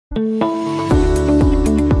Hi,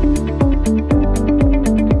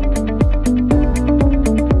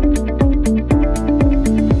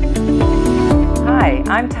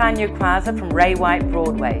 I'm Tanya Kwasza from Ray White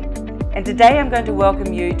Broadway, and today I'm going to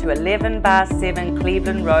welcome you to 11/7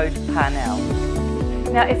 Cleveland Road, Parnell.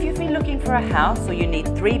 Now, if you've been looking for a house or you need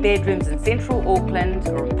 3 bedrooms in central Auckland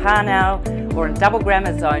or in Parnell or in Dbl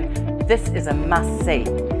Grammer Zone, this is a must-see.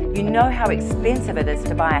 You know how expensive it is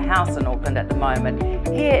to buy a house in Auckland at the moment.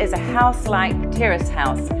 Here is a house like Terrace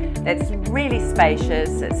house that's really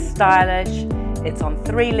spacious, it's stylish, it's on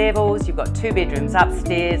 3 levels, you've got 2 bedrooms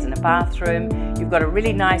upstairs and a bathroom, you've got a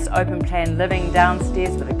really nice open plan living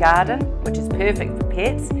downstairs with a garden, which is perfect for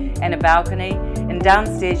pets, and a balcony, and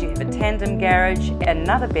downstairs you have a tandem garage,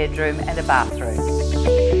 another bedroom and a bathroom.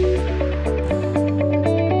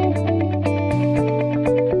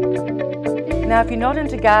 Now, if you're not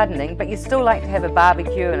into gardening, but you still like to have a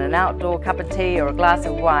barbecue and an outdoor cup of tea or a glass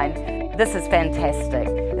of wine, this is fantastic.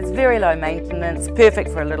 It's very low maintenance,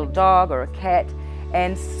 perfect for a little dog or a cat,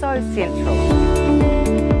 and so central.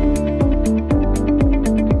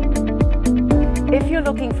 If you're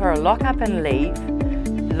looking for a lock up and leave,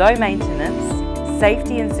 low maintenance,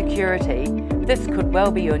 safety and security, this could well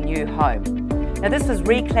be your new home. Now, this was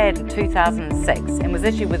reclad in 2006 and was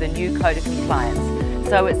issued with a new code of compliance,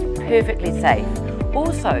 so it's perfectly safe.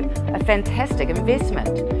 Also, a fantastic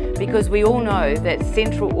investment because we all know that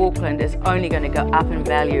central Auckland is only going to go up in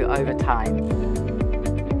value over time.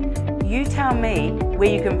 You tell me where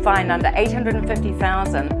you can find under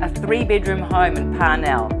 $850,000 a 3-bedroom home in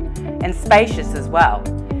Parnell, and spacious as well.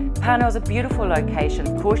 Parnell's a beautiful location.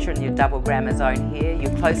 Of course, you're in your Dbl Grammer Zone here.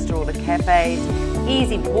 You're close to all the cafes,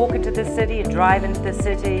 easy walk into the city, a drive into the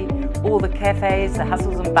city, all the cafes, the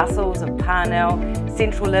hustles and bustles of Parnell,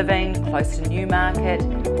 central living, close to Newmarket.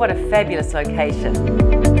 What a fabulous location.